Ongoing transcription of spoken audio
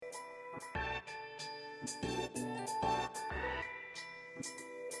What's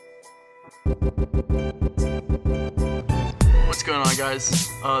going on, guys?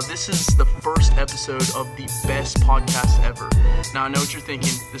 This is the first episode of the best podcast ever. Now, I know what you're thinking.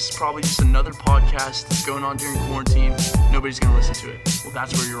 This is probably just another podcast that's going on during quarantine. Nobody's going to listen to it. Well,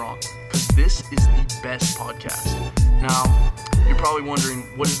 that's where you're wrong, because this is the best podcast. Now, you're probably wondering,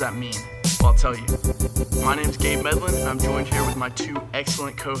 what does that mean? Well, I'll tell you. My name's Gabe Medlin, and I'm joined here with my two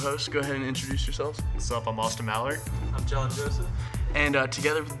excellent co-hosts. Go ahead and introduce yourselves. What's up? I'm Austin Mallard. I'm John Joseph. And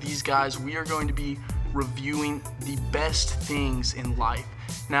together with these guys, we are going to be reviewing the best things in life.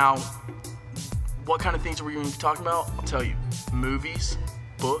 Now, what kind of things are we going to be talking about? I'll tell you. Movies,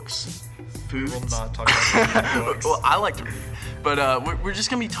 books, foods. We will not talk about books. Well, I like to read. But we're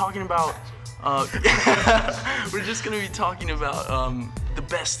just going to be talking about the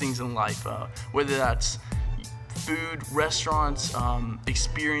best things in life, whether that's food, restaurants,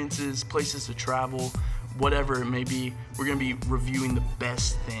 experiences, places to travel, whatever it may be. We're going to be reviewing the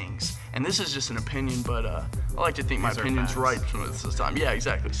best things. And this is just an opinion, but I like to think my opinion's right most of the time. Yeah,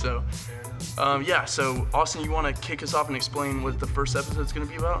 exactly. So, so Austin, you want to kick us off and explain what the first episode's going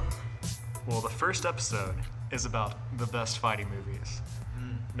to be about? Well, the first episode is about the best fighting movies.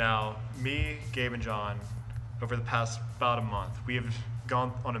 Now, me, Gabe, and John, over the past about a month, we have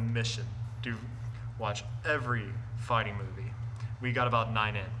gone on a mission to watch every fighting movie. We got about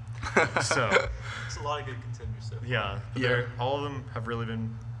 9 in. So, It's a lot of good contenders so far. yeah. All of them have really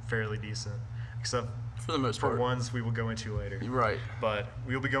been fairly decent, except For the most for part. ones we will go into later. Right. But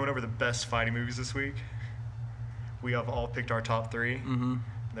we will be going over the best fighting movies this week. We have all picked our top 3. Mm-hmm.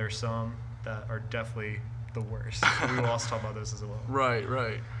 There are some that are definitely the worst. We will also talk about those as well. Right.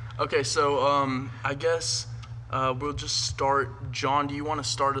 Okay, so I guess we'll just start. John, do you want to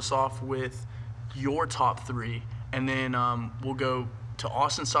start us off with your top 3, and then we'll go to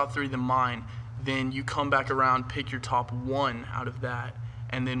Austin's top 3, then mine. Then you come back around, pick your top 1 out of that,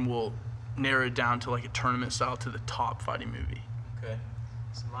 and then we'll narrow it down to like a tournament style to the top fighting movie. Okay.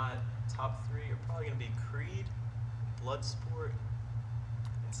 So my top 3 are probably going to be Creed, Bloodsport,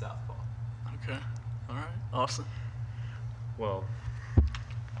 and Southpaw. Okay. All right. Austin. Well,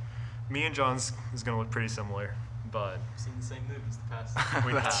 me and John's is going to look pretty similar, but We've seen the same movies the past.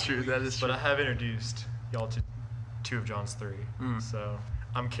 We That's have. true. That is true. I have introduced y'all to 2 of John's 3. So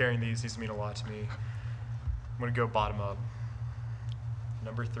I'm carrying these. These mean a lot to me. I'm going to go bottom up.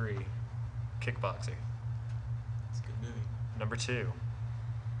 Number 3, Kickboxing. It's a good movie. Number 2,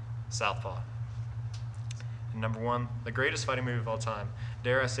 Southpaw. And number 1, the greatest fighting movie of all time.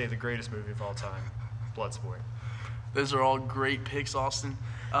 Dare I say the greatest movie of all time, Bloodsport. Those are all great picks, Austin.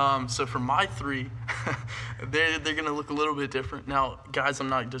 So for my 3, they're going to look a little bit different. Now, guys, I'm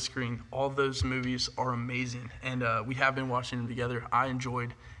not disagreeing. All those movies are amazing, and we have been watching them together. I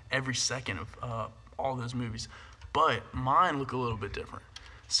enjoyed every second of all those movies. But mine look a little bit different.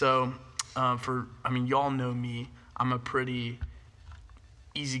 So y'all know me. I'm a pretty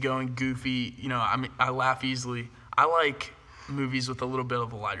easygoing, goofy, I laugh easily. I like movies with a little bit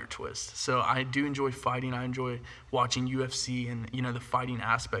of a lighter twist. So I do enjoy fighting. I enjoy watching UFC and, the fighting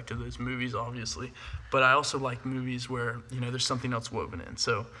aspect of those movies, obviously. But I also like movies where, there's something else woven in.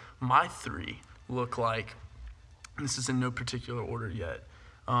 So my 3 look like, and this is in no particular order yet,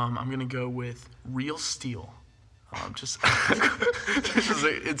 I'm going to go with Real Steel. It's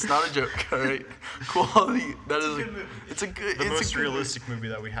not a joke, all right? Quality, it's a good The most realistic movie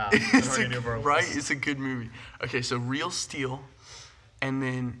that we have on any of our right? lists. It's a good movie. Okay, so Real Steel, and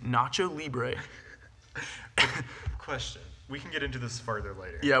then Nacho Libre. Question. We can get into this further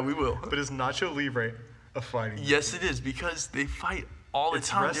later. Yeah, we will. But is Nacho Libre a fighting movie? Yes, it is, because they fight all the It's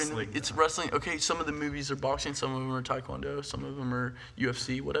time. wrestling, It's though. wrestling. Okay, some of the movies are boxing, some of them are taekwondo, some of them are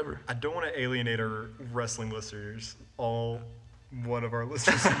UFC, whatever. I don't want to alienate our wrestling listeners. All one of our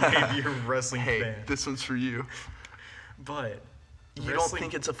listeners may be a wrestling Hey, fan. this one's for you. But You don't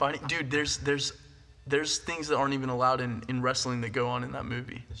think it's a fighting... Dude, there's things that aren't even allowed in wrestling that go on in that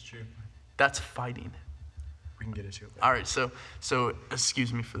movie. That's true. That's fighting. We can get into it later. All right, so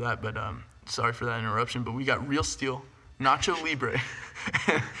excuse me for that, but sorry for that interruption. But we got Real Steel, Nacho Libre,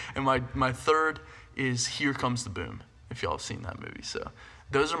 and my 3rd is Here Comes the Boom. If y'all have seen that movie, so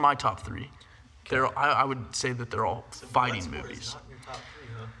those are my top 3. I would say that they're all So fighting Bloodsport movies. is not in your top 3,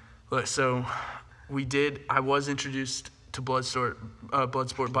 huh? Look, so I was introduced to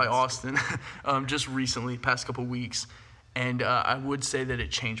Bloodsport by Austin just recently, past couple weeks, and I would say that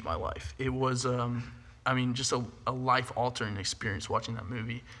it changed my life. It was just a life-altering experience watching that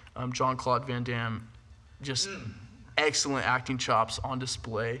movie. Jean-Claude Van Damme, just excellent acting chops on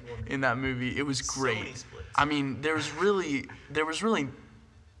display in that movie. It was great. So many splits. I mean, there was really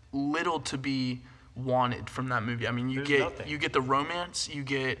little to be wanted from that movie. I mean, There's you nothing. get the romance, you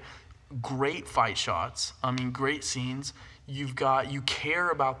get great fight shots. I mean, great scenes. You care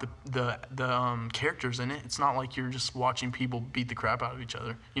about the characters in it. It's not like you're just watching people beat the crap out of each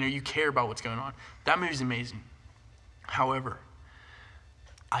other. You know, you care about what's going on. That movie's amazing. However,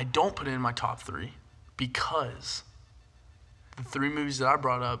 I don't put it in my top 3 because the 3 movies that I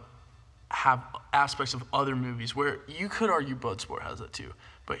brought up have aspects of other movies where you could argue Bloodsport has that too.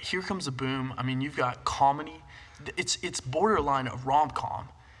 But Here Comes the Boom. I mean, you've got comedy. It's borderline a rom-com,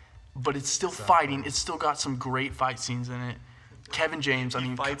 but it's still fighting. It's still got some great fight scenes in it. Kevin James,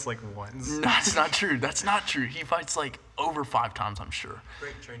 He fights like once. That's not true. That's not true. He fights like over 5 times, I'm sure.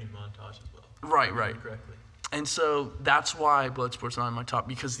 Great training montage as well. Right, if I right. remember correctly. And so that's why Bloodsport's not in my top,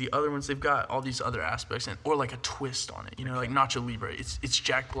 because the other ones, they've got all these other aspects or like a twist on it. You know, like Nacho Libre. It's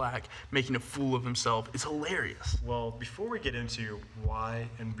Jack Black making a fool of himself. It's hilarious. Well, before we get into why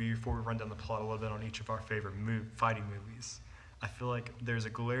and before we run down the plot a little bit on each of our favorite fighting movies, I feel like there's a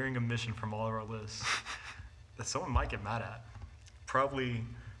glaring omission from all of our lists that someone might get mad at. Probably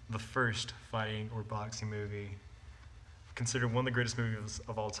the first fighting or boxing movie, considered one of the greatest movies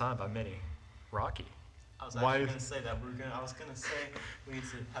of all time by many, Rocky. I was Why actually is- going to say that. I was going to say we need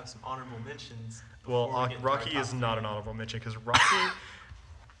to have some honorable mentions. Well, before we get into our Rocky top is not 3. an honorable mention because Rocky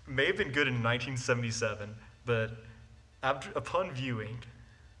may have been good in 1977, but upon viewing,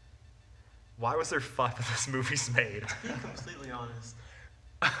 why was there 5 of those movies made? To be completely honest,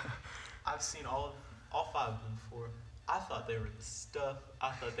 I've seen all 5 of them before. I thought they were the stuff.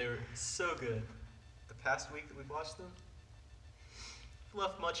 I thought they were so good. The past week that we've watched them,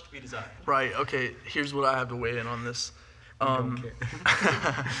 left much to be desired. Right, okay, here's what I have to weigh in on this. We don't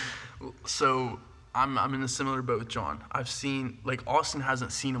care. So I'm in a similar boat with John. I've seen, like, Austin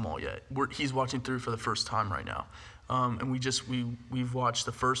hasn't seen them all yet. He's watching through for the first time right now. And we've watched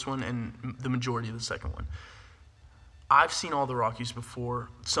the first one and the majority of the second one. I've seen all the Rockies before,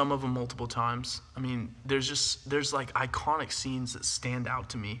 some of them multiple times. I mean, there's like iconic scenes that stand out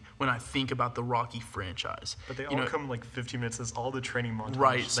to me when I think about the Rocky franchise. But they You all know, come like 15 minutes. There's all the training montage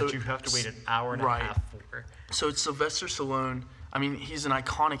Right, that so you have to wait an hour and a right. half for. So it's Sylvester Stallone. I mean, he's an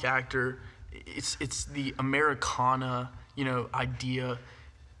iconic actor. It's the Americana, idea.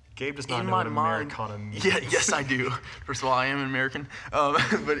 Gabe does not In know my what mind, Americana means. yeah, yes, I do. First of all, I am an American.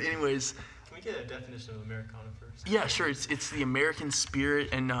 But anyways, Can we get a definition of Americana first? yeah, sure. It's the American spirit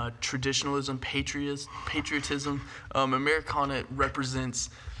and traditionalism, patriotism. Americana represents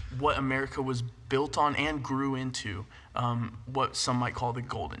what America was built on and grew into. What some might call the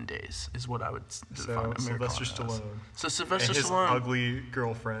golden days is what I would define Americana Sylvester as. Stallone. So Sylvester And his Stallone. ugly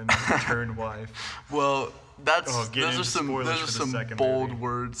girlfriend turned wife. Well, get those into are some spoilers for the some second bold movie.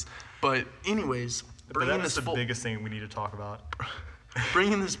 words. But anyways, But bringing that is this the biggest thing we need to talk about.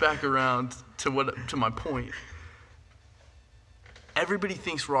 bringing this back around to my point. Everybody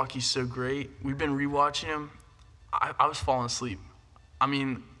thinks Rocky's so great. We've been rewatching him. I was falling asleep. I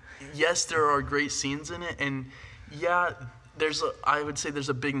mean, yes, there are great scenes in it, and yeah, I would say there's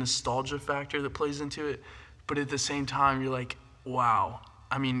a big nostalgia factor that plays into it. But at the same time, you're like, wow.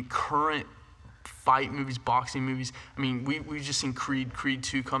 I mean, current fight movies, boxing movies. I mean, we've just seen Creed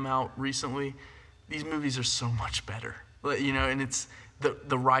 2 come out recently. These movies are so much better, and it's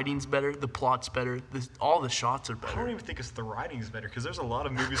the writing's better, the plot's better, all the shots are I don't better. even think it's the writing's better because there's a lot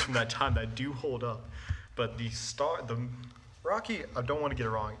of movies from that time that do hold up. But the Rocky, I don't want to get it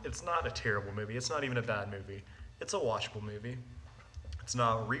wrong. It's not a terrible movie. It's not even a bad movie. It's a watchable movie. It's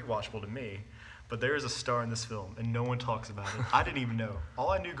not rewatchable to me. But there is a star in this film, and no one talks about it. I didn't even know. All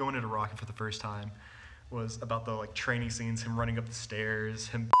I knew going into Rocky for the first time was about the training scenes, him running up the stairs,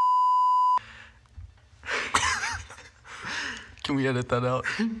 him. Can we edit that out?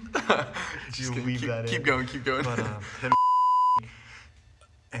 Just leave that in. Keep going. But him.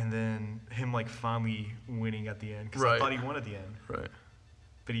 And then him finally winning at the end because I Right. thought he won at the end, Right.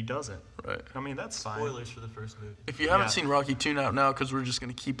 but he doesn't. Right. I mean that's fine. Spoilers for the first movie. If you haven't Yeah. seen Rocky, tune out now because we're just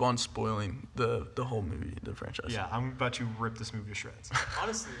going to keep on spoiling the whole movie, the franchise. Yeah, I'm about to rip this movie to shreds.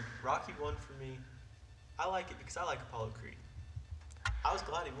 Honestly, Rocky won for me. I like it because I like Apollo Creed. I was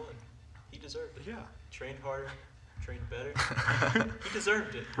glad he won. He deserved it. Yeah. Trained harder, trained better. He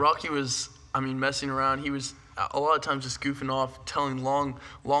deserved it. Rocky was, messing around. He was a lot of times just goofing off, telling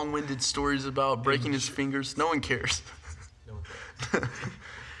long-winded stories about breaking his fingers. No one cares. No one cares.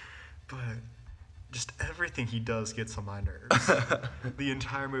 But just everything he does gets on my nerves. The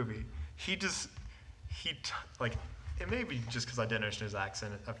entire movie. It may be just because I didn't understand his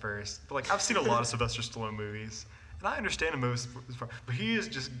accent at first, but I've seen a lot of Sylvester Stallone movies, and I understand him most, but he is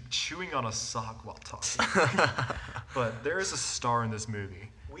just chewing on a sock while talking. But there is a star in this movie.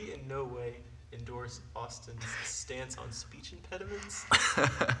 We in no way endorse Austin's stance on speech impediments.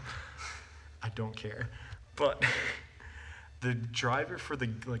 I don't care. But the driver for the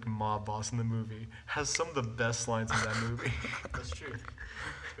mob boss in the movie has some of the best lines in that movie. That's true. It's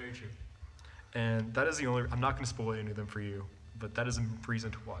very true. And that is the only. I'm not going to spoil any of them for you, but that is a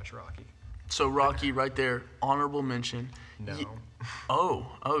reason to watch Rocky. So Rocky, right there, honorable mention. No.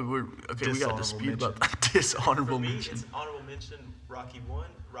 We're okay. We got a Dishonorable dispute mention. about that. Dishonorable For me, mention. it's an honorable mention. Rocky 1,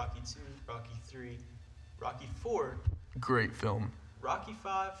 Rocky 2, Rocky 3, Rocky 4, Great film. Rocky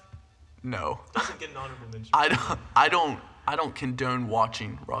 5 No, doesn't get an honorable mention. I don't condone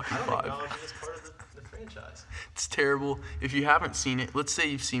watching Rocky I don't 5. acknowledge it as part of the franchise. It's terrible. If you haven't seen it, let's say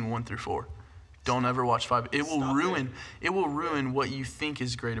you've seen 1 through 4. Don't ever watch 5. It will Stop ruin. It will ruin what you think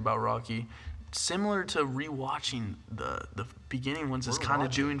is great about Rocky. Similar to rewatching the beginning ones is We're kind of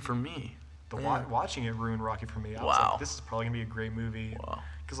watching. doing for me. Watching it ruined Rocky for me. I was Wow. like, this is probably gonna be a great movie. Wow.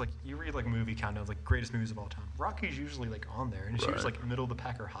 Because you read movie countdowns, greatest movies of all time. Rocky's usually on there, and it's Right. usually middle of the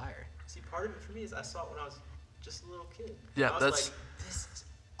pack or higher. See, part of it for me is I saw it when I was just a little kid. Yeah, I was that's- like, this is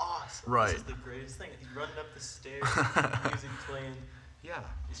awesome. Right. This is the greatest thing. He's running up the stairs, music playing. Yeah.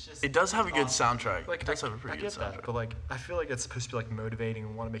 It's just. It does have a good awesome. soundtrack. It does have a I pretty get good that, soundtrack. but I feel like it's supposed to be motivating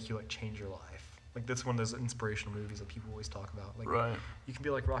and want to make you change your life. That's one of those inspirational movies that people always talk about. Right. You can be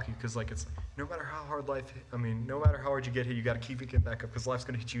like Rocky because it's no matter how hard no matter how hard you get hit, you got to keep getting back up because life's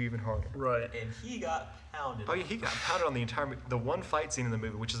gonna hit you even harder. Right. And he got pounded. Oh yeah, he got pounded on the entire movie. The one fight scene in the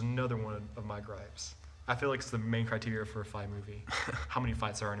movie, which is another one of my gripes. I feel like it's the main criteria for a fight movie. How many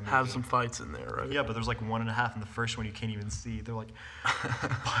fights there are in a movie? Have some fights in there, right? Yeah, but there's 1.5 in the first one you can't even see. They're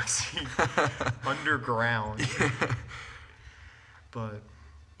boxing underground. But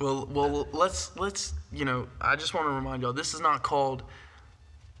Well, let's I just want to remind y'all, this is not called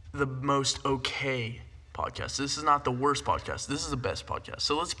the most okay podcast. This is not the worst podcast. This is the best podcast.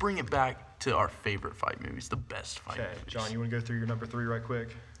 So let's bring it back to our favorite fight movies, the best fight okay, movies. John, you want to go through your number 3 right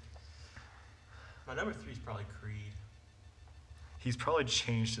quick? My number 3 is probably Creed. He's probably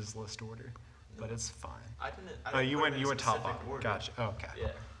changed his list order, but it's fine. I didn't. Oh, I didn't you put went him in a top specific 5. order. Gotcha. Oh, okay. Yeah.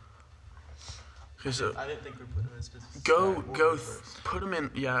 Okay, so I didn't think we were putting him in a specific go order first. put them in.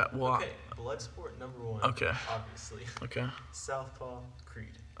 Yeah. Well. Okay, Bloodsport number 1. Okay. Obviously. Okay. Southpaw,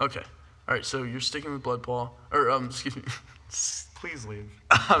 Creed. Okay. All right. So you're sticking with Bloodpaw, or excuse me. Please leave.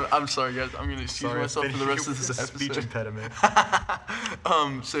 I'm sorry, guys. I'm gonna excuse myself for the rest of this Speech episode. impediment.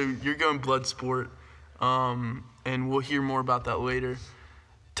 So you're going Bloodsport, and we'll hear more about that later.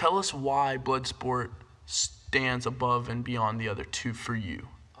 Tell us why Bloodsport stands above and beyond the other two for you.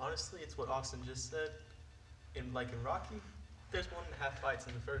 Honestly, it's what Austin just said. In Rocky, there's 1.5 fights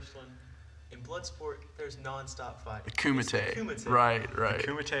in the first one. In Bloodsport, there's non-stop fighting. Kumite. It's the Kumite. Right. The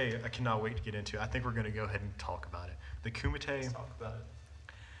Kumite, I cannot wait to get into. I think we're going to go ahead and talk about it. The Kumite, Let's talk about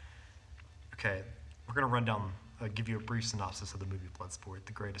it. okay, we're going to run down, give you a brief synopsis of the movie Bloodsport,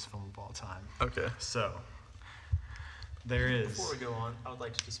 the greatest film of all time. Okay. So, there is... Before we go on, I would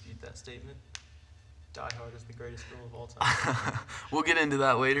like to dispute that statement. Die Hard is the greatest film of all time. We'll get into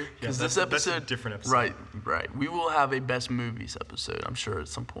that later because Yeah, this that's a episode. different episode. Right. We will have a best movies episode. I'm sure at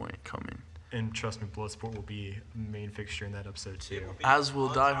some point coming. And trust me, Bloodsport will be a main fixture in that episode too. It will be As will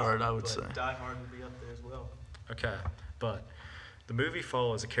on Die top, Hard, I would but say. Die Hard will be up there as well. Okay, but the movie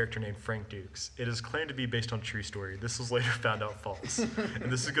follows a character named Frank Dukes. It is claimed to be based on a true story. This was later found out false. And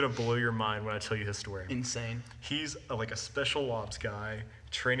this is going to blow your mind when I tell you his story. Insane. He's a special ops guy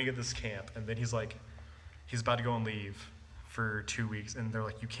training at this camp, and then he's about to go on leave for 2 weeks, and they're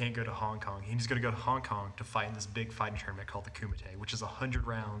like, you can't go to Hong Kong. He's going to go to Hong Kong to fight in this big fighting tournament called the Kumite, which is 100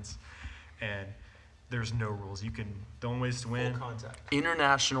 rounds, and there's no rules. The only ways to win. Full contact.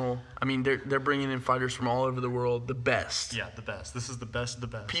 International. I mean, they're bringing in fighters from all over the world. The best. Yeah, the best. This is the best of the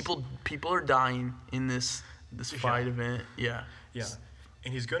best. People are dying in this fight event. Yeah. Yeah,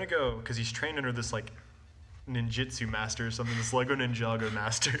 and he's gonna go because he's trained under this ninjutsu master or something, this Lego Ninjago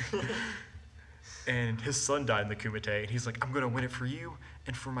master. And his son died in the Kumite, and he's like, I'm gonna win it for you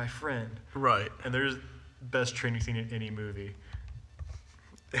and for my friend. Right. And there's best training scene in any movie.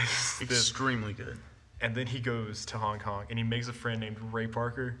 Extremely good. And then he goes to Hong Kong, and he makes a friend named Ray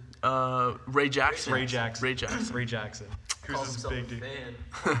Parker. Ray Jackson. Ray Jackson. Ray Jackson. Ray Jackson. Who's Calls this himself big a dude. fan.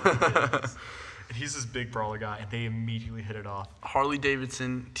 Oh my goodness. And he's this big brawler guy, and they immediately hit it off. Harley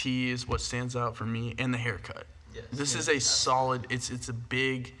Davidson tee is what stands out for me, and the haircut. Yes. This is Yeah, a solid. It's a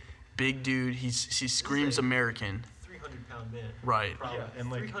big dude. He screams a- American. 300-pound man. Right. Probably. Yeah, and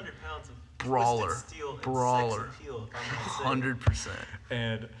 300 pounds of Brawler. twisted steel and Brawler. sex appeal, if I'm not mistaken. 100%.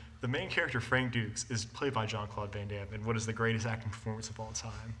 And the main character, Frank Dukes, is played by Jean-Claude Van Damme in what is the greatest acting performance of all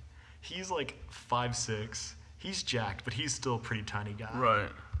time. He's 5'6". He's jacked, but he's still a pretty tiny guy. Right.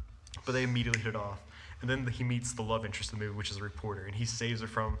 But but they immediately hit it off. And then he meets the love interest of the movie, which is a reporter, and he saves her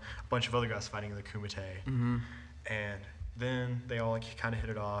from a bunch of other guys fighting in the Kumite. Mm-hmm. And then they all like kind of hit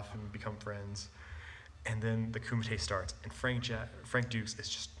it off and become friends. And then the Kumite starts, and Frank Dukes is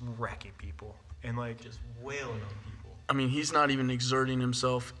just wrecking people and like Just wailing on people. I mean, he's not even exerting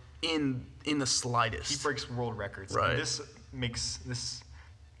himself in the slightest. he breaks world records. Right. And this makes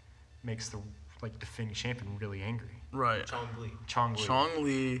the like defending champion really angry. Right. Chong Li. Chong Li. Chong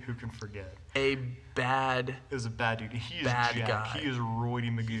Li, Who can forget? a bad. It was a bad dude. He is Bad jacked. guy. He is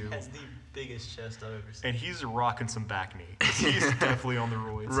roiding the He goo. has the biggest chest I've ever seen. And he's rocking some back knee. 'Cause he's definitely on the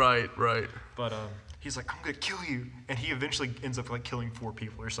roids. Right. But he's like, I'm gonna kill you, and he eventually ends up like killing 4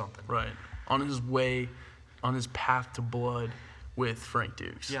 people or something. Right. On his path to blood with Frank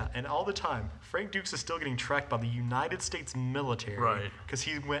Dukes. Yeah, and all the time, Frank Dukes is still getting tracked by the United States military. Right. Because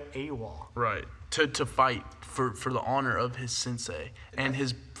he went AWOL. Right. To fight for the honor of his sensei and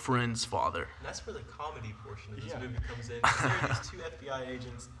his friend's father. And that's where the comedy portion of this Yeah. movie comes in. 'Cause there are these 2 FBI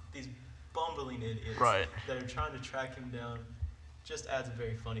agents, these bumbling idiots Right. that are trying to track him down. Just adds a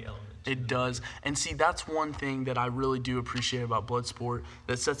very funny element. to It the does. movie. And see, that's one thing that I really do appreciate about Bloodsport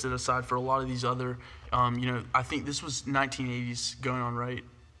that sets it aside for a lot of these other, I think this was 1980s going on, right?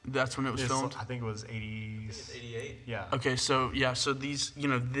 That's when it was filmed? I think it was I think 80s. it's 88. Yeah. Okay, so these,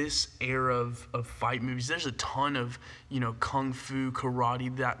 this era of fight movies, there's a ton of, kung fu,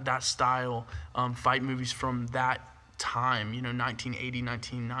 karate, that style fight movies from that time, 1980,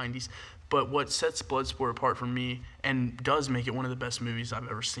 1990s. But what sets Bloodsport apart from me and does make it one of the best movies I've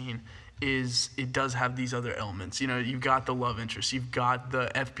ever seen is it does have these other elements. You've got the love interest. You've got the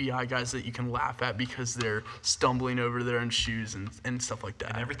FBI guys that you can laugh at because they're stumbling over their own shoes and stuff like that.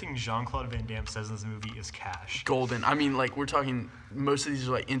 And everything Jean-Claude Van Damme says in this movie is cash. Golden. I mean, like, we're talking, most of these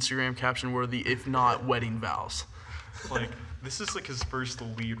are like Instagram caption worthy, if not wedding vows. Like, this is like his first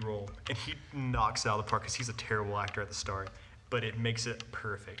lead role, and he knocks it out of the park because he's a terrible actor at the start, but it makes it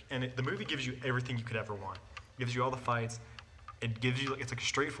perfect. And the movie gives you everything you could ever want. It gives you all the fights. It gives you, it's like a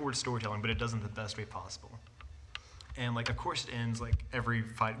straightforward storytelling, but it does it in the best way possible. And, like, of course it ends like every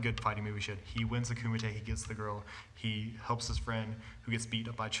good fighting movie should. He wins the Kumite, he gets the girl, he helps his friend who gets beat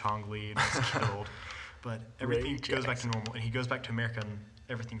up by Chong Li and is killed. But everything Ray goes back to Jackson. normal, and he goes back to America and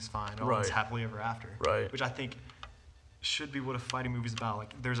everything's fine. All is Right. happily ever after. Right. Which I think should be what a fighting movie's about.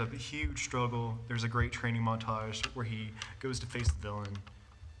 Like, there's a huge struggle, there's a great training montage where he goes to face the villain,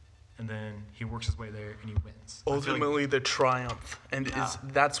 and then he works his way there and he wins. I feel like- Ultimately, the triumph, and Yeah.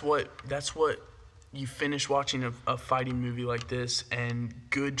 that's what you finish watching a fighting movie like this, and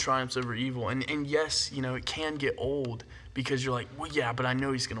good triumphs over evil. And yes, it can get old because you're like, well, yeah, but I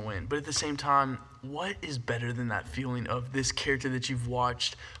know he's gonna win. But at the same time, what is better than that feeling of this character that you've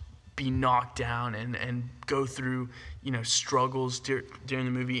watched be knocked down and go through struggles during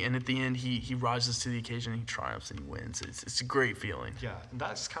the movie, and at the end he rises to the occasion and he triumphs and he wins. It's a great feeling. Yeah, and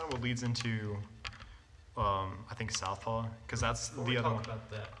that's kind of what leads into, I think, Southpaw, because that's Before the we other talk one. about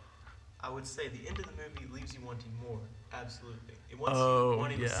that, I would say the end of the movie leaves you wanting more. Absolutely. It wants Oh, you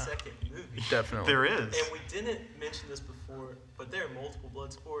wanting yeah. a second movie. Definitely. There is. And we didn't mention this before, but there are multiple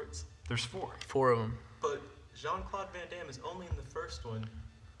blood sports. There's 4. 4 of them. But Jean-Claude Van Damme is only in the first one.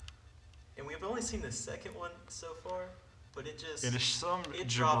 And we've only seen the second one so far, but it It is some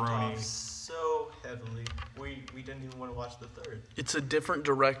dropped jabroni. off so heavily. We didn't even want to watch the third. It's a different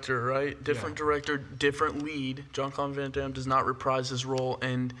director, right? Different Yeah. director, different lead. Jean-Claude Van Damme does not reprise his role,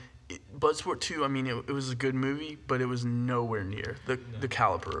 and Bloodsport 2, I mean, it was a good movie, but it was nowhere near the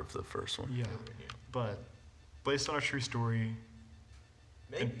caliber of the first one. Yeah, but based on a true story,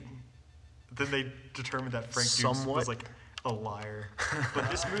 Maybe. and then they determined that Frank Dukes Somewhat. was like a liar. But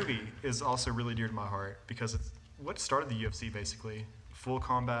this movie is also really dear to my heart because it's what started the UFC basically. Full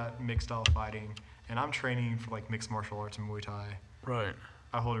combat, mixed style fighting, and I'm training for like mixed martial arts and Muay Thai. Right,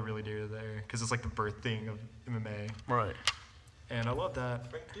 I hold it really dear to there because it's like the birth thing of MMA, right. and I love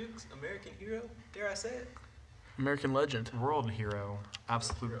that. Frank Dukes, American hero, dare I say it? American legend. World hero,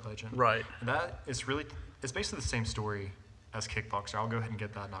 absolute legend. Right. And that is really, it's basically the same story as Kickboxer. I'll go ahead and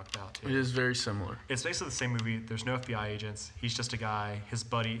get that knocked out too. It is very similar. It's basically the same movie. There's no FBI agents. He's just a guy. His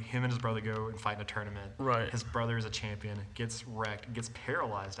buddy, him and his brother go and fight in a tournament. Right. His brother is a champion, gets wrecked, gets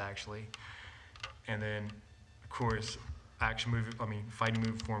paralyzed actually. And then, of course, fighting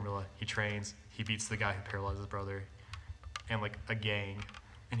movie formula. He trains, he beats the guy who paralyzed his brother, and like a gang,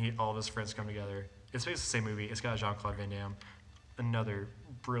 and all of his friends come together. It's basically the same movie. It's got Jean-Claude Van Damme. Another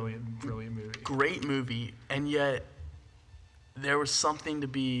brilliant, brilliant movie. Great movie, and yet there was something to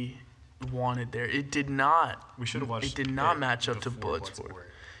be wanted there. It did not. We should have watched It did not it match up to before Bloodsport.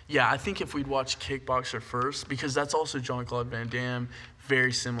 Yeah, I think if we'd watch Kickboxer first, because that's also Jean-Claude Van Damme,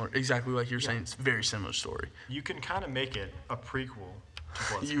 very similar, exactly like you're saying, it's a very similar story. You can kind of make it a prequel to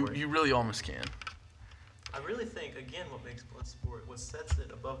Bloodsport. You really almost can. I really think, again, what makes Bloodsport, what sets it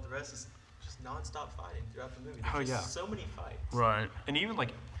above the rest is just nonstop fighting throughout the movie. Oh, There's yeah. just so many fights. Right. And even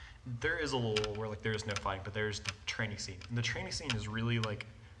like, there is a lull where like there is no fighting, but there's the training scene. And the training scene is really like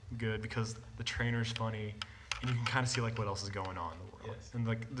good because the trainer's funny, and you can kind of see like what else is going on in the world. Yes. And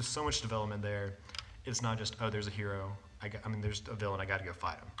like there's so much development there. It's not just, oh, there's a hero. I mean, there's a villain. I got to go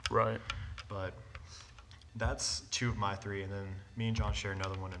fight him. Right. But that's 2 of my 3, and then me and John share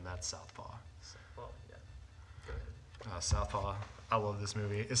another one, and that's Southpaw. So, well, yeah. Go ahead. Southpaw, I love this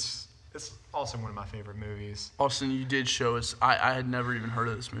movie. It's also one of my favorite movies. Austin, you did show us. I had never even heard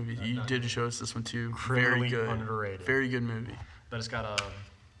of this movie. You not did either. show us this one too. Criminally Very good. underrated. Very good movie. But it's got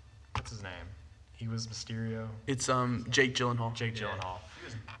what's his name? He was Mysterio. It's Jake Gyllenhaal. Jake Yeah. Gyllenhaal. He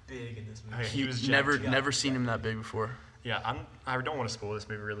was big in this Oh, movie. yeah, he was jacked. never Yeah. never seen him that big before. Yeah, I don't want to spoil this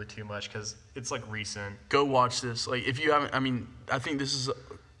movie really too much because it's like recent. Go watch this. Like if you haven't, I mean, I think this is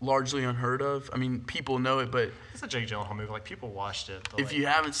largely unheard of. I mean, people know it, but It's a Jake Gyllenhaal movie. Like people watched it. But if like, you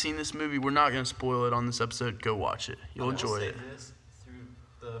haven't seen this movie, we're not going to spoil it on this episode. Go watch it. You'll I will enjoy say it. This, through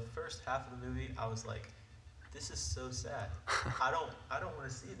the first half of the movie, I was like, this is so sad. I don't want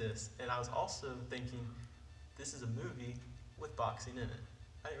to see this. And I was also thinking, this is a movie with boxing in it.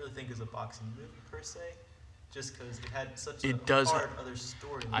 I didn't really think it was a boxing movie per se, just because it had such It a does hard other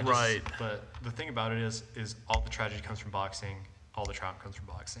story. I just, Right. But the thing about it is all the tragedy comes from boxing. All the triumph comes from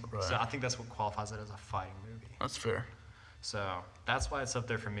boxing. Right. So I think that's what qualifies it as a fighting movie. That's fair. So that's why it's up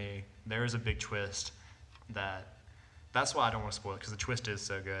there for me. There is a big twist that's why I don't want to spoil it because the twist is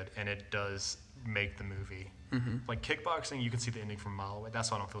so good and it does make the movie. Mm-hmm. Like Kickboxing, you can see the ending from a mile away.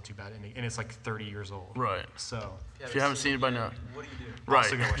 That's why I don't feel too bad ending. And it's like 30 years old. Right. So, If you haven't seen it by now. What do you do? I'm Right.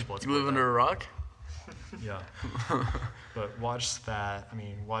 also gonna watch Bloodsport, You live under a rock? yeah. But watch that. I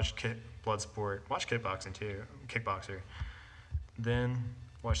mean, watch Bloodsport. Watch Kickboxing too. Kickboxer. Then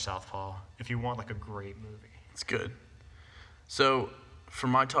watch Southpaw if you want like a great movie. It's good. So, for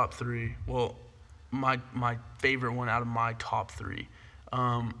my top 3, well, my favorite one out of my top 3,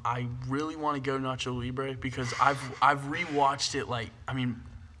 I really want to go Nacho Libre because I've rewatched it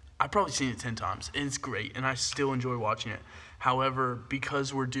I've probably seen it 10 times and it's great and I still enjoy watching it. However,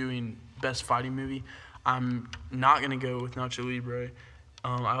 because we're doing best fighting movie, I'm not gonna go with Nacho Libre.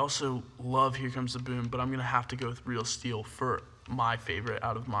 I also love Here Comes the Boom, but I'm gonna have to go with Real Steel for my favorite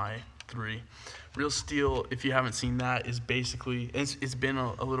out of my 3. Real Steel, if you haven't seen that, is basically, it's been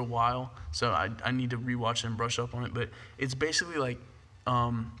a little while, so I need to rewatch it and brush up on it, but it's basically like,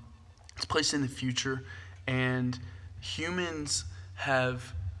 it's placed in the future, and humans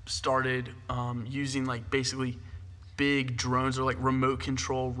have started using like basically big drones or like remote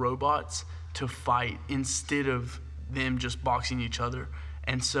control robots to fight instead of them just boxing each other.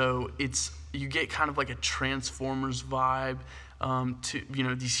 And so you get kind of like a Transformers vibe to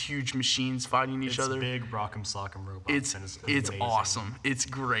these huge machines fighting each It's other. big Rock'em Sock'em robots. It's and it's amazing. awesome. It's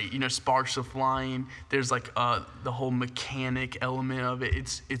great. Sparks are flying. There's like the whole mechanic element of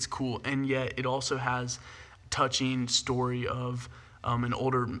it. It's cool, and yet it also has touching story of an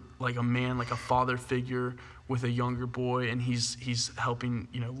older, like a man, like a father figure with a younger boy, and he's helping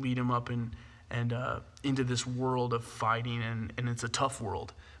lead him up and into this world of fighting, and it's a tough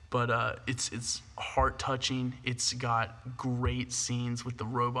world. But it's heart touching. It's got great scenes with the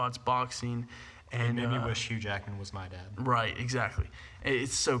robots boxing, and It made me wish Hugh Jackman was my dad. right, exactly.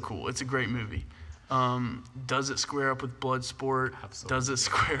 It's so cool. It's a great movie. Does it square up with Bloodsport? Absolutely. Does it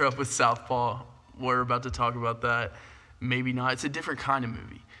square up with Southpaw? We're about to talk about that. Maybe not. It's a different kind of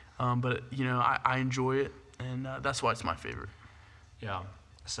movie, but I enjoy it, and that's why it's my favorite. Yeah.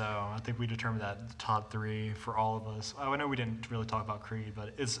 So I think we determined that the top 3 for all of us. I know we didn't really talk about Creed,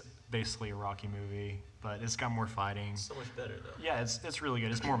 but it's basically a Rocky movie, but it's got more fighting. So much better though. Yeah, it's really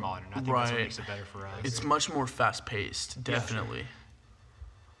good. It's more modern. I think that's what Right. makes it better for us. It's much more fast-paced, definitely.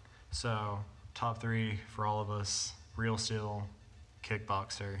 So top 3 for all of us: Real Steel,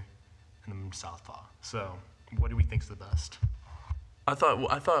 Kickboxer, and then Southpaw. So what do we think's the best? I thought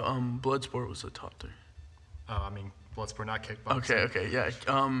Bloodsport was the top 3. Oh, I mean Bloodsport, not Kickboxer. Okay, yeah.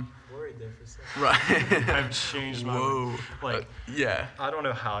 Worried there for a second. Right. I've changed my Whoa. like. Yeah. I don't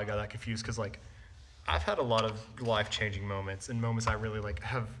know how I got that confused because like I've had a lot of life-changing moments and moments I really like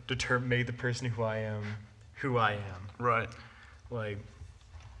have made the person who I am. Right. Like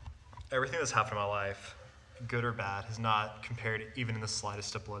everything that's happened in my life, good or bad, has not compared even in the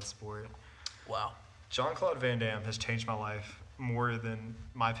slightest to Bloodsport. Wow. Jean-Claude Van Damme has changed my life more than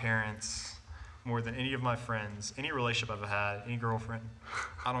my parents, more than any of my friends, any relationship I've had, any girlfriend.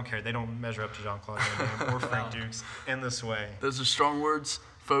 I don't care. They don't measure up to Jean-Claude Van Damme or Frank Dukes in this way. Those are strong words,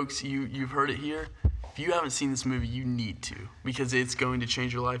 folks. You've heard it here. If you haven't seen this movie, you need to, because it's going to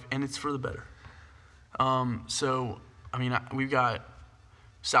change your life, and it's for the better. We've got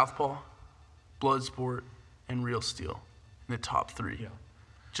Southpaw, Bloodsport, and Real Steel in the top 3. Yeah.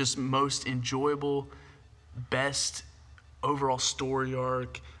 Just most enjoyable, best overall story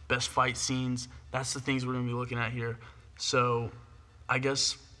arc, best fight scenes. That's the things we're going to be looking at here. So I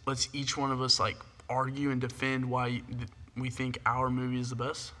guess let's each one of us argue and defend why we think our movie is the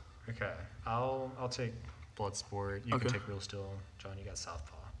best. Okay. I'll take Bloodsport. You Okay. can take Real Steel. John, you got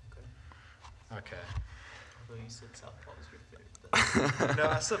Southpaw. Okay. Although you said Southpaw was your favorite. No,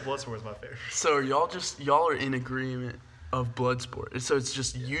 I said Bloodsport was my favorite. So y'all are in agreement of Bloodsport. So it's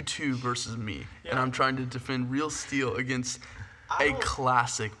just you two versus me. And Yeah. I'm trying to defend Real Steel against I a don't-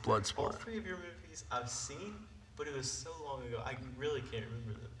 classic All Bloodsport. 3 of your movies I've seen, but it was so long ago, I really can't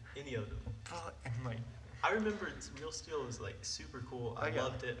remember them. Any of them. I remember Real Steel was super cool. I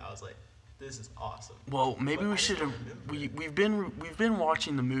loved it. I was like, this is awesome. Well, maybe But we I just should have. don't remember. We've been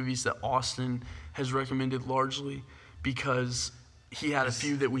watching the movies that Austin has recommended largely because he had a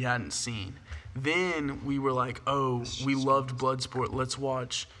few that we hadn't seen. Then we were like, oh, we loved Bloodsport. Let's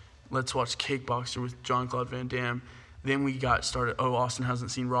watch Kickboxer with Jean-Claude Van Damme. Then we got started. Oh, Austin hasn't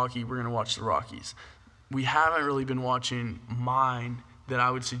seen Rocky. We're gonna watch the Rockies. We haven't really been watching mine that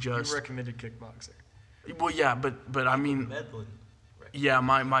I would suggest. You recommended Kickboxer. Well, yeah, but I mean. Medlin. Yeah,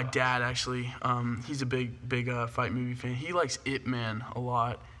 my dad actually, he's a big fight movie fan. He likes Ip Man a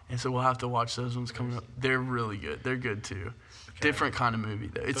lot, and so we'll have to watch those ones coming up. They're really good. They're good too. Okay. Different kind of movie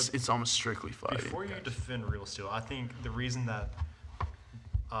though. But It's almost strictly fighting. Before you defend Real Steel, I think the reason that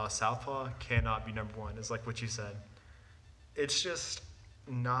Southpaw cannot be number 1 is like what you said. It's just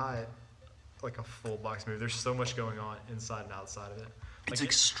not like a full box movie. There's so much going on inside and outside of it. It's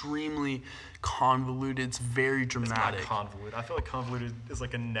extremely convoluted. It's very It's dramatic. not convoluted. I feel like convoluted is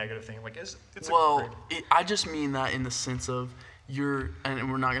like a negative thing. Like it's Well, I just mean that in the sense of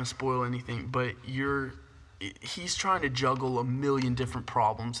and we're not going to spoil anything, but he's trying to juggle a million different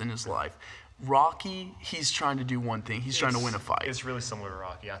problems in his life. Rocky, he's trying to do one thing. He's trying to win a fight. It's really similar to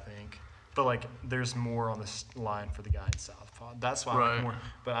Rocky, I think. But like, there's more on this line for the guy in Southpaw. That's why I Right. like more.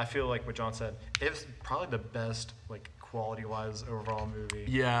 But I feel like what John said, it's probably the best quality-wise overall movie.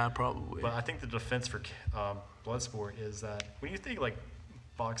 Yeah, probably. But I think the defense for Bloodsport is that when you think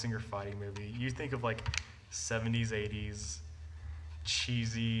boxing or fighting movie, you think of 70s, 80s,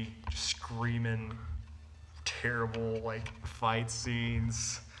 cheesy, screaming, terrible fight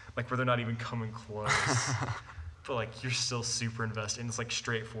scenes, where they're not even coming close. But you're still super invested, and it's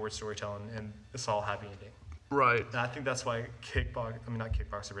straightforward storytelling, and it's all happy ending. Right. And I think that's why not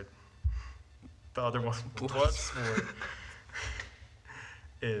Kickboxer, but the other one, Bloodsport,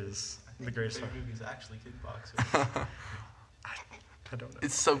 is the greatest Your one. movie is actually Kickboxer. I don't know.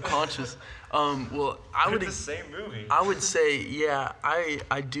 It's subconscious. Well, They're the same movie. I would say, yeah,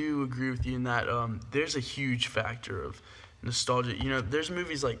 I do agree with you in that there's a huge factor of nostalgia. There's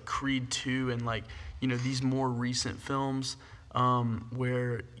movies like Creed 2 and these more recent films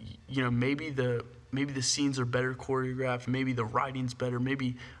where maybe the scenes are better choreographed, maybe the writing's better,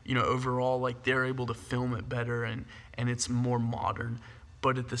 maybe overall they're able to film it better and it's more modern.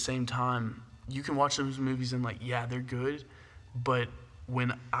 But at the same time, you can watch those movies and yeah, they're good, but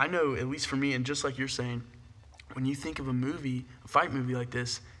when I know, at least for me, and just like you're saying, when you think of a fight movie like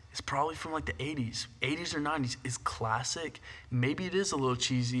this, it's probably from the 80s or 90s. It's classic. Maybe it is a little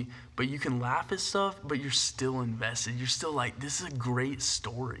cheesy, but you can laugh at stuff, but you're still invested. You're still this is a great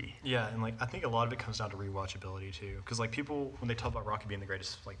story. Yeah, and I think a lot of it comes down to rewatchability too, because people when they talk about Rocky being the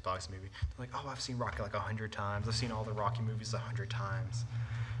greatest boxing movie, they're like, oh, I've seen Rocky 100 times. I've seen all the Rocky movies 100 times.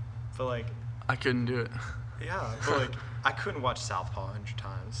 But I couldn't do it. yeah, but I couldn't watch Southpaw 100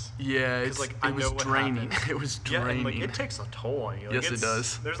 times. Yeah, it 'Cause, I was know what draining. happens. It was Yeah, draining. and it takes a toll on you. Yes, it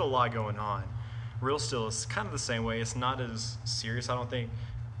does. There's a lot going on. Real Steel is kind of the same way. It's not as serious, I don't think.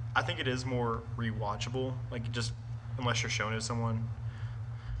 I think it is more rewatchable, just unless you're showing it to someone.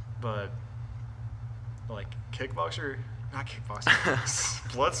 But Kickboxer, not Kickboxer,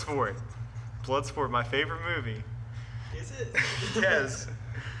 Bloodsport, my favorite movie. Is it? Yes,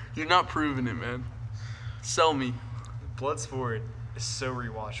 You're not proving it, man. Sell me. Bloodsport is so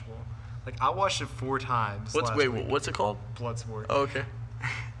rewatchable. I watched it 4 times. last week. What's it called? Bloodsport. Oh, okay.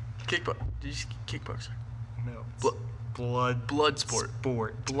 Did you say Kickboxer? No. Bloodsport.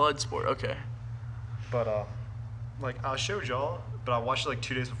 Sport. Bloodsport. Okay. But I showed y'all, but I watched it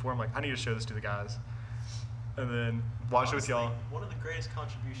 2 days before. I'm like, I need to show this to the guys, and then watch it with y'all. One of the greatest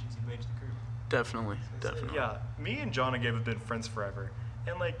contributions you made to the group. Definitely. Yeah, me and John and Gabe have been friends forever,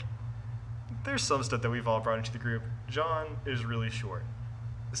 and like, there's some stuff that we've all brought into the group. John is really short,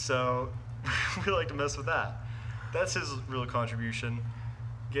 so we like to mess with that. That's his real contribution.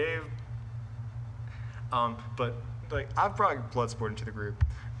 Gabe, but like I've brought Bloodsport into the group.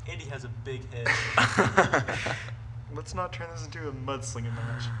 Andy has a big head. Let's not turn this into a mudslinging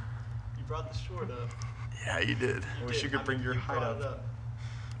match. You brought the short up. Yeah, you did. I wish you could bring your height brought it up.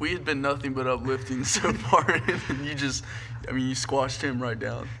 We had been nothing but uplifting so far, and you squashed him right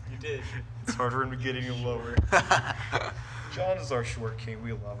down. You did. It's hard for him to get any lower. John is our short king.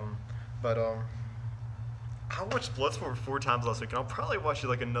 We love him. But I watched Bloodsport 4 times last week, and I'll probably watch it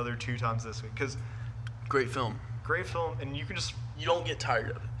like another 2 times this week. Because Great film. great film, and you can just, You don't get tired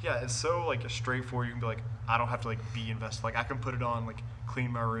of it. yeah, it's so like straightforward. You can be like, I don't have to like be invested. Like I can put it on, like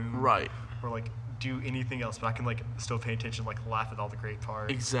clean my room. Right. Or like do anything else, but I can like still pay attention, like laugh at all the great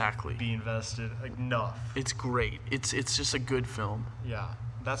parts. Exactly. Be invested. Like enough. It's great. It's just a good film. Yeah.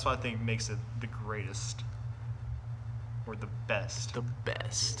 That's what I think makes it the greatest. Or the best The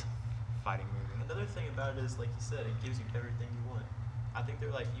best. fighting movie. Another thing about it is, like you said, it gives you everything you want. I think there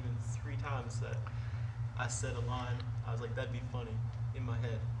were like even 3 times that I said a line. I was like, that'd be funny in my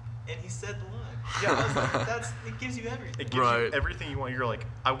head. And he said the line. Yeah. I was like, it gives you everything. It gives you Right. everything you want. You're like,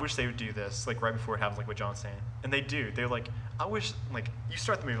 I wish they would do this, like right before it happens, like what John's saying. And they do. They're like, I wish, like, you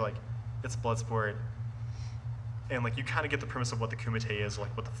start the movie like, it's Bloodsport. And like, you kind of get the premise of what the Kumite is,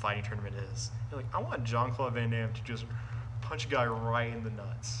 like what the fighting tournament is. You're like, I want Jean-Claude Van Damme to just punch a guy right in the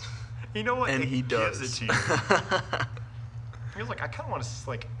nuts. You know what? And it he does. gives it to you. You're like, I kind of want to,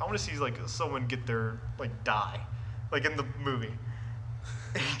 like, I want to see like someone get their, like, die, like in the movie.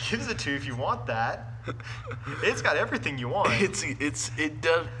 He gives it to you if you want that. It's got everything you want. It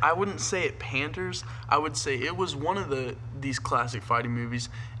does. I wouldn't say it panders. I would say it was one of these classic fighting movies.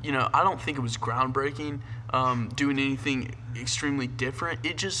 You know, I don't think it was groundbreaking, doing anything extremely different.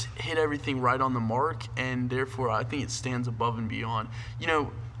 It just hit everything right on the mark, and therefore I think it stands above and beyond. You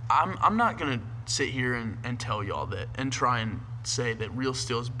know, I'm not gonna sit here and tell y'all that and try and say that Real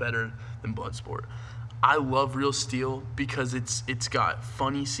Steel is better than Bloodsport. I love Real Steel because it's got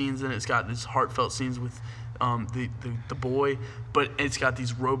funny scenes in it. It's got these heartfelt scenes with the boy, but it's got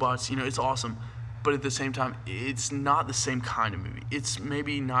these robots. You know, it's awesome. But at the same time, it's not the same kind of movie. It's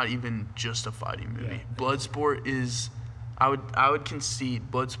maybe not even just a fighting movie. Yeah. Bloodsport is, I would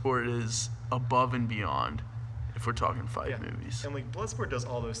concede, Bloodsport is above and beyond if we're talking fight movies. And like Bloodsport does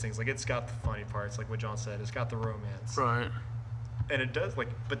all those things. Like it's got the funny parts, like what John said. It's got the romance. Right. And it does, like,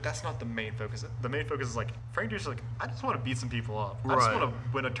 but that's not the main focus. The main focus is like, Frank Dure's like, I just want to beat some people up. I just Right. want to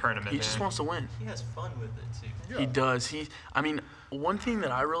win a tournament. He just wants to win. He has fun with it too. Yeah. He does. I mean, one thing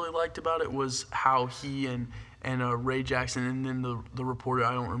that I really liked about it was how he and Ray Jackson and then the reporter,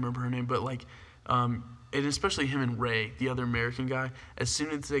 I don't remember her name, but like, and especially him and Ray, the other American guy, as soon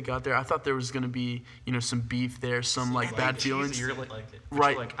as they got there, I thought there was going to be, you know, some beef there, some like bad cheesy, feelings. you're Like it. But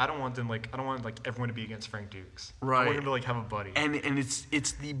Right. you're like, I don't want everyone to be against Frank Dukes. I Right. want him to like have a buddy. And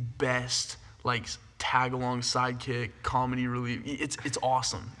it's the best like tag along sidekick comedy relief. It's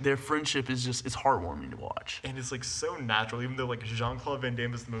awesome. Their friendship is just, it's heartwarming to watch. And it's like so natural, even though like Jean-Claude Van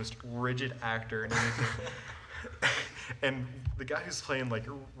Damme is the most rigid actor and everything. And the guy who's playing like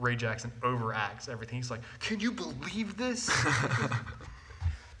Ray Jackson overacts everything. He's like, can you believe this?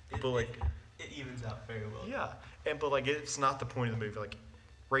 But like, it evens out very well. yeah, but like it's not the point of the movie. Like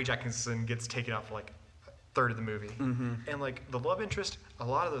Ray Jackson gets taken out for like a third of the movie, and like the love interest, a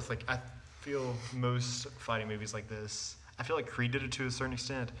lot of this, like I feel most fighting movies like this. I feel like Creed did it to a certain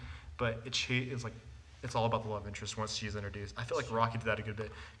extent, but it's like it's all about the love interest once she's introduced. I feel like Rocky did that a good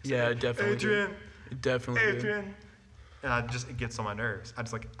bit. He's Yeah, like, it definitely did. Adrian, It definitely did. Adrian, and it gets on my nerves.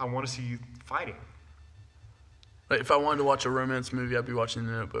 I want to see you fighting. Like, if I wanted to watch a romance movie, I'd be watching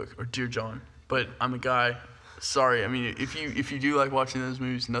The Notebook or Dear John. But I'm a guy. Sorry, I mean, if you do like watching those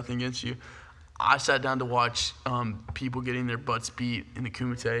movies, nothing against you. I sat down to watch people getting their butts beat in the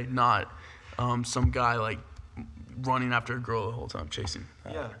Kumite, not some guy like running after a girl the whole time, chasing.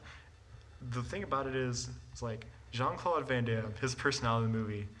 Yeah. The thing about it is, it's like Jean-Claude Van Damme, his personality in the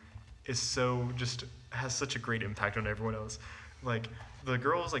movie is has such a great impact on everyone else. Like, the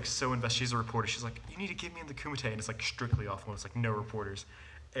girl is like so invested. She's a reporter. She's like, you need to get me in the Kumite. And it's like strictly off limits, like no reporters.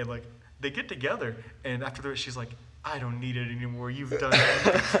 And like, they get together, and after that, she's like, I don't need it anymore. You've done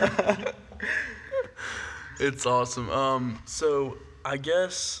it. It's awesome. So I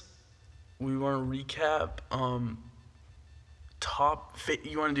guess we want to recap.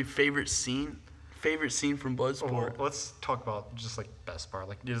 You want to do favorite scene? Favorite scene from Bloodsport? Well, let's talk about just like best part.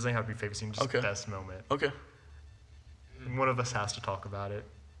 Like, it doesn't have to be favorite scene, just Okay. best moment. Okay. One of us has to talk about it.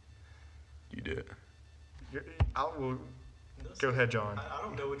 You do it. Well, No, go ahead, John. I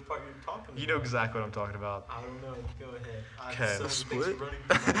don't know which part you're talking about. You know exactly what I'm talking about. I don't know. Go ahead. I have Okay. so The many things split? running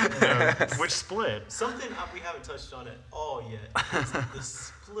through my head. Which split? Something we haven't touched on at all yet is the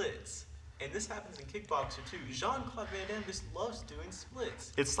splits. And this happens in Kickboxer too. Jean-Claude Van Damme just loves doing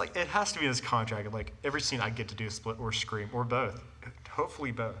splits. It's like it has to be in his contract. Like every scene, I get to do a split or scream or both.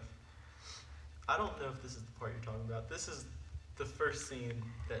 Hopefully both. I don't know if this is the part you're talking about. This is the first scene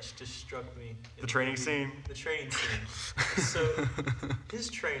that just struck me. in The training movie. scene? The training scene. So his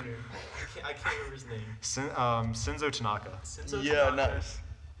trainer, I can't remember his name. Senzo Tanaka. Senzo Yeah, Tanaka. nice.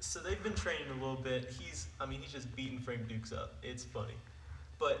 So they've been training a little bit. He's just beating Frank Dukes up. It's funny.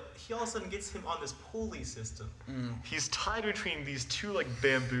 But he all of a sudden gets him on this pulley system. He's tied between these two like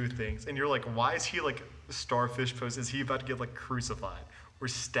bamboo things, and you're like, why is he like starfish pose? Is he about to get like crucified or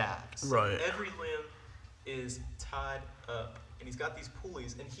stabbed? Right. Every limb is tied up, and he's got these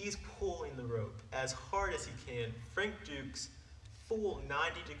pulleys, and he's pulling the rope as hard as he can. Frank Dukes, full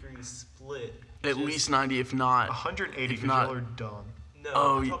 90-degree split. At Just- least 90, if not. 180 If because not- y'all are dumb. No,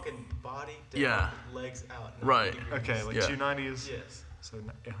 Oh, I'm y- talking body down, yeah. legs out. 90 Right. degrees. Okay, like Yeah. 290 is Yes. so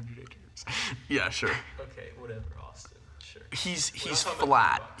 180 degrees. Yeah, sure. Okay, whatever, Austin. Sure. He's We're not talking about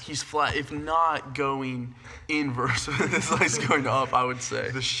flat. kickboxing. He's flat. If not going inverse, his legs going up, I would say.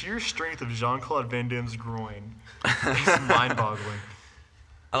 The sheer strength of Jean-Claude Van Damme's groin is mind-boggling.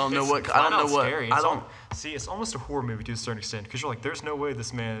 I don't know what. It's I don't flat out know what. scary. I It's don't. See, it's almost a horror movie to a certain extent because you're like, there's no way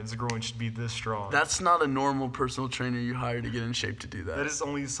this man's groin should be this strong. That's not a normal personal trainer you hire to get in shape to do that. That is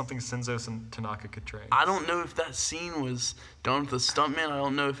only something Senzo Tanaka could train. I don't know if that scene was done with a stuntman. I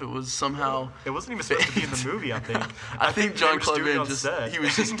don't know if it was somehow. It wasn't even supposed to be in the movie, I think. I think they John were just doing it Claude on just set. he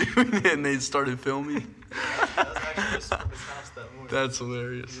was just doing it and they started filming. That was actually just from his house that morning. That's He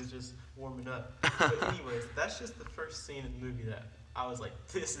hilarious. was just warming up. But anyways, that's just the first scene in the movie that I was like,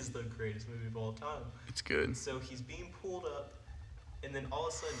 this is the greatest movie of all time. It's good. So he's being pulled up, and then all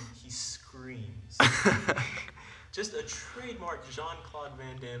of a sudden he screams. Just a trademark Jean-Claude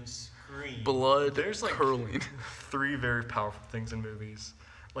Van Damme scream. Blood There's like curling. 3 very powerful things in movies.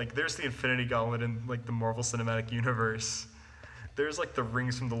 Like there's the Infinity Gauntlet in like the Marvel Cinematic Universe. There's like the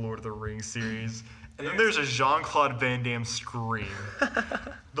Rings from the Lord of the Rings series. And then there's a Jean-Claude Van Damme scream.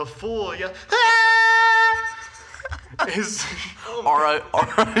 The full is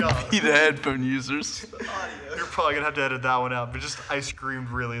R.I.P. the headphone users. The audio. you're probably gonna have to edit that one out, but just I screamed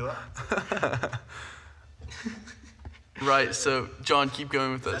really loud. Right. So John, keep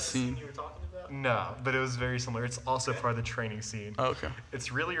going with Is that that the scene scene. you were talking about? No, but it was very similar. It's also part of the training scene. Oh, okay.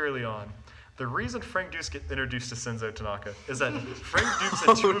 It's really early on. The reason Frank Dukes gets introduced to Senzo Tanaka is that Frank Dukes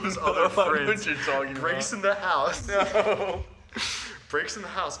and 2 of his other friends breaks in the house. No. Breaks in the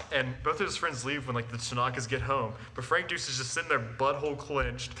house, and both of his friends leave when like the Tanakas get home. But Frank Dukes is just sitting there, butthole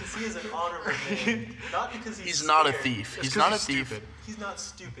clenched. Because he is an honorable man. Not because He's not a scared. thief. It's He's 'cause not a he's thief. stupid. He's not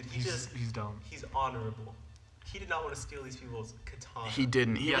stupid. He's dumb. He's honorable. He did not want to steal these people's katana. He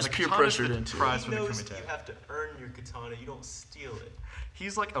didn't. He Yeah, was the peer katana's pressured the into it. prize He for the knows kumite. you have to earn your katana. You don't steal it.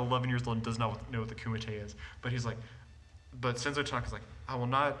 He's like 11 years old and does not know what the kumite is. But he's like, but Senzo Tanaka's like, I will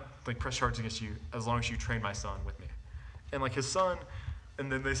not like press charges against you as long as you train my son with me. And like his son,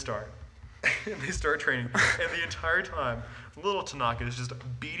 and then they start. And they start training. And the entire time, little Tanaka is just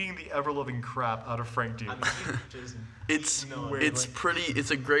beating the ever-loving crap out of Frank Dukes. I mean, he's just It's no, it's like- pretty. It's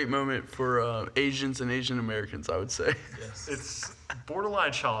a great moment for Asians and Asian Americans, I would say. Yes. It's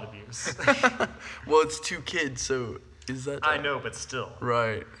borderline child abuse. Well, it's 2 kids, so is that? I know, but still.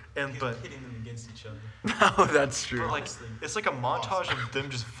 Right. And He's but pitting them against each other. No, that's true. like Honestly, it's like a montage of them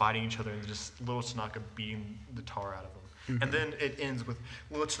just fighting each other and just little Tanaka beating the tar out of them. Mm-hmm. And then it ends with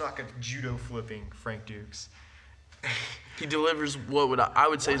little Tanaka judo flipping Frank Dukes. He delivers what would I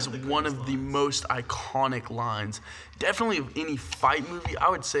would say One is of the one greatest of the lines. most iconic lines. Definitely of any fight movie, I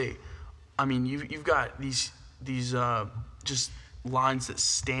would say. I mean, you've got these just lines that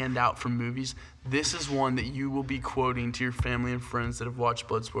stand out from movies. This is one that you will be quoting to your family and friends that have watched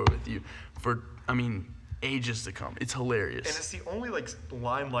Bloodsport with you for, I mean, ages to come. It's hilarious. And it's the only like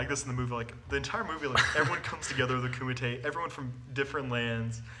line like this in the movie. Like the entire movie, like everyone comes together with the kumite. Everyone from different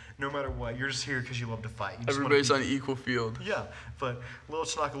lands. No matter what, you're just here because you love to fight. You just wanna Everybody's be- on equal field. Yeah, but little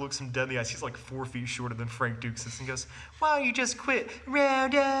Tanaka looks him dead in the eyes. He's like 4 feet shorter than Frank Dukes is, and he goes, "Why don't you just quit,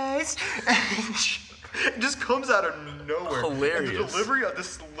 Rounders?" It just comes out of nowhere. And the Hilarious. delivery of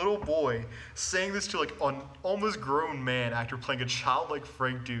this little boy saying this to like an almost grown man actor playing a child like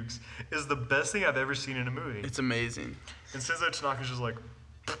Frank Dukes is the best thing I've ever seen in a movie. It's amazing. And Senzo Tanaka's just like,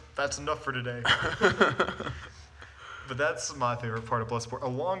 "That's enough for today." But that's my favorite part of Bloodsport,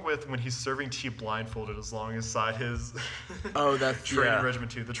 along with when he's serving tea blindfolded alongside his Oh, that's training regimen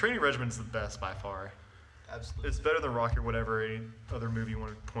too. The training regimen is the best by far. Absolutely. It's better than Rocky or whatever any other movie you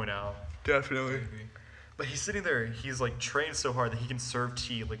want to point out. Definitely. But he's sitting there, he's like trained so hard that he can serve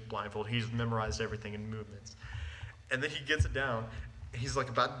tea like blindfold. He's memorized everything in movements. And then he gets it down. He's like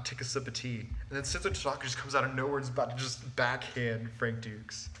about to take a sip of tea. And then Sensei Tanaka just comes out of nowhere and is about to just backhand Frank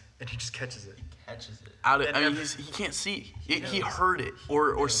Dukes. And he just catches it. He catches it. He can't see. He heard it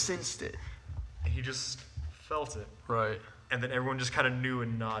or sensed it. And he just felt it. Right. And then everyone just kind of knew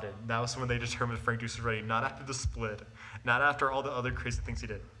and nodded. That was when they determined Frank Dukes was ready. Not after the split. Not after all the other crazy things he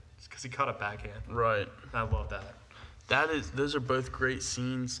did. Just because he caught a backhand. Right. And I love that. Those are both great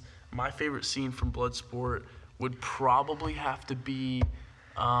scenes. My favorite scene from Bloodsport would probably have to be,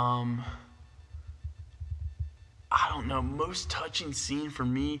 I don't know, most touching scene for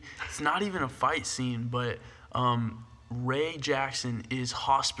me. It's not even a fight scene, but Ray Jackson is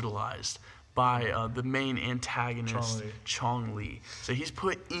hospitalized by the main antagonist, Chong Li. So he's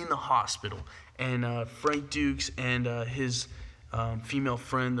put in the hospital, and Frank Dukes and his female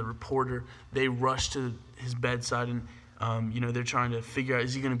friend, the reporter, they rush to his bedside, and they're trying to figure out,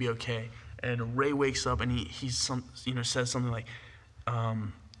 is he going to be okay? And Ray wakes up and he says something like,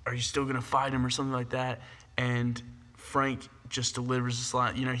 "Are you still going to fight him?" or something like that. And Frank just delivers this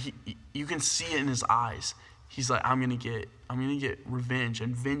line. You can see it in his eyes. He's like, I'm gonna get revenge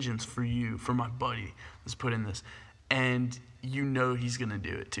and vengeance for you, for my buddy. Let's put in this. And he's gonna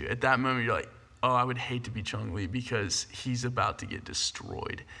do it too. At that moment, you're like, oh, I would hate to be Chong Li because he's about to get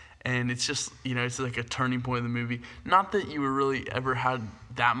destroyed. And it's just, it's like a turning point in the movie. Not that you were really ever had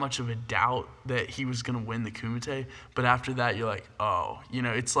that much of a doubt that he was gonna win the Kumite, but after that, you're like, oh,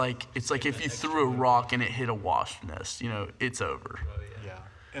 it's like if you threw a rock and it hit a wasp nest, it's over. Oh, Yeah.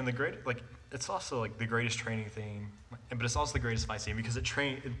 And it's also like the greatest training thing, but it's also the greatest fight scene because it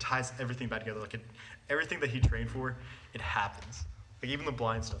ties everything back together. Everything that he trained for, it happens. Like even the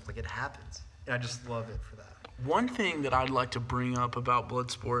blind stuff, it happens. And I just love it for that. One thing that I'd like to bring up about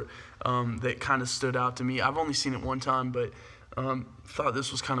Bloodsport that kind of stood out to me, I've only seen it one time, but thought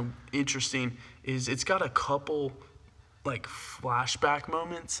this was kind of interesting, is it's got a couple flashback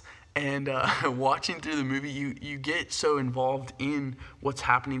moments. And watching through the movie, you get so involved in what's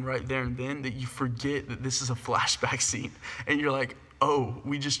happening right there and then that you forget that this is a flashback scene. And you're like, oh,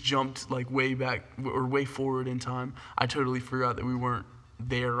 we just jumped way back or way forward in time. I totally forgot that we weren't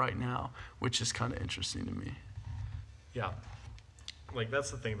there right now, which is kind of interesting to me. Yeah.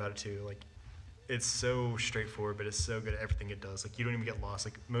 That's the thing about it too. It's so straightforward, but it's so good at everything it does. You don't even get lost.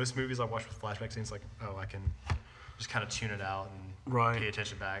 Most movies I watch with flashback scenes, I can just kind of tune it out and pay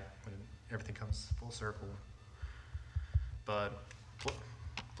attention back when everything comes full circle. But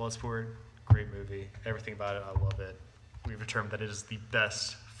Bloodsport, great movie. Everything about it, I love it. We've determined that it is the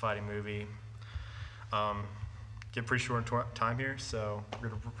best fighting movie. Get pretty short in time here, so we're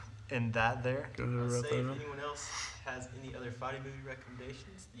going to end that there. Let's say if anyone else has any other fighting movie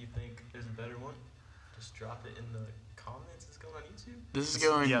recommendations that you think there's a better one, just drop it in the comments. It's going on YouTube. This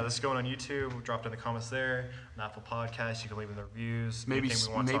is going on YouTube. We dropped in the comments there. On Apple Podcasts, you can leave in the reviews. Maybe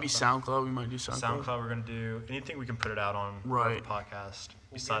SoundCloud. We might do SoundCloud. SoundCloud, we're going to do anything we can put it out on the podcast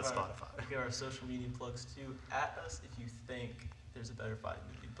besides Spotify. We'll give our social media plugs too. At us if you think there's a better fighting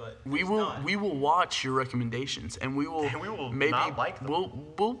movie, but we will watch your recommendations and we will maybe not like them.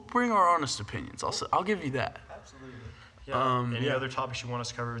 We'll bring our honest opinions. I'll give you that. Absolutely. Yeah. Any other topics you want us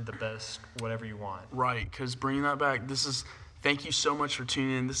to cover, the best, whatever you want. Right, because bringing that back, thank you so much for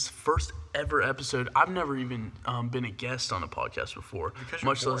tuning in. This is the first ever episode. I've never even been a guest on a podcast before,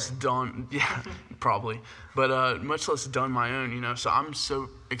 much less done. Yeah, probably, but much less done my own. So I'm so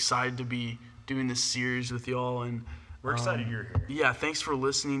excited to be doing this series with y'all, and we're excited you're here. Yeah, thanks for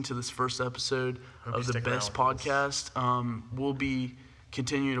listening to this first episode of the Best Podcast. We'll be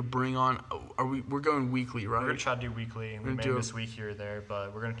continue to bring on. We're going weekly, right? We're gonna try to do weekly. We may miss a week here or there,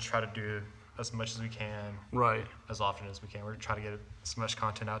 but we're gonna try to do as much as we can, right? As often as we can. We're gonna try to get as much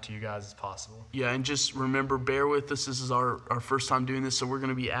content out to you guys as possible. Yeah, and just remember, bear with us. This is our first time doing this, so we're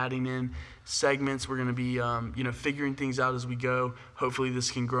gonna be adding in segments. We're gonna be figuring things out as we go. Hopefully, this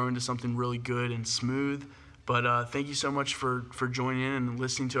can grow into something really good and smooth. But thank you so much for joining in and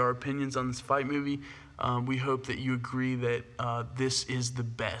listening to our opinions on this fight movie. We hope that you agree that this is the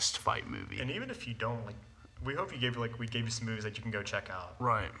best fight movie. And even if you don't, we hope we gave you some movies that you can go check out.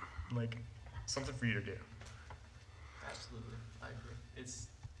 Right. Something for you to do. Absolutely, I agree.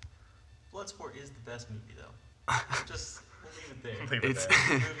 Bloodsport is the best movie though. We'll leave it there. Leave it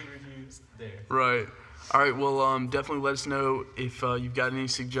there. Movie reviews there. Right. All right, well, definitely let us know if you've got any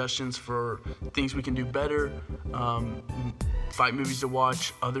suggestions for things we can do better, fight movies to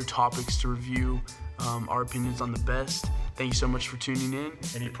watch, other topics to review, our opinions on the best. Thank you so much for tuning in.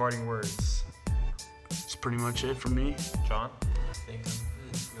 Any parting words? That's pretty much it for me. John? I think I'm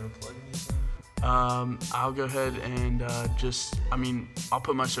good. You want to plug anything? I'll go ahead and I'll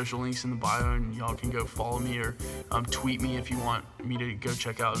put my social links in the bio, and y'all can go follow me or tweet me if you want me to go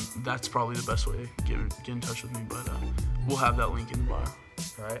check out. That's probably the best way to get in touch with me, but we'll have that link in the bio.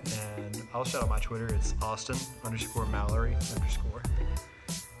 All right, and I'll shout out my Twitter. It's Austin_Mallory_.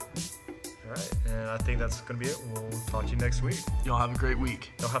 All right, and I think that's going to be it. We'll talk to you next week. Y'all have a great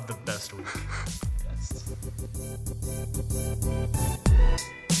week. You'll have the best week. Yes.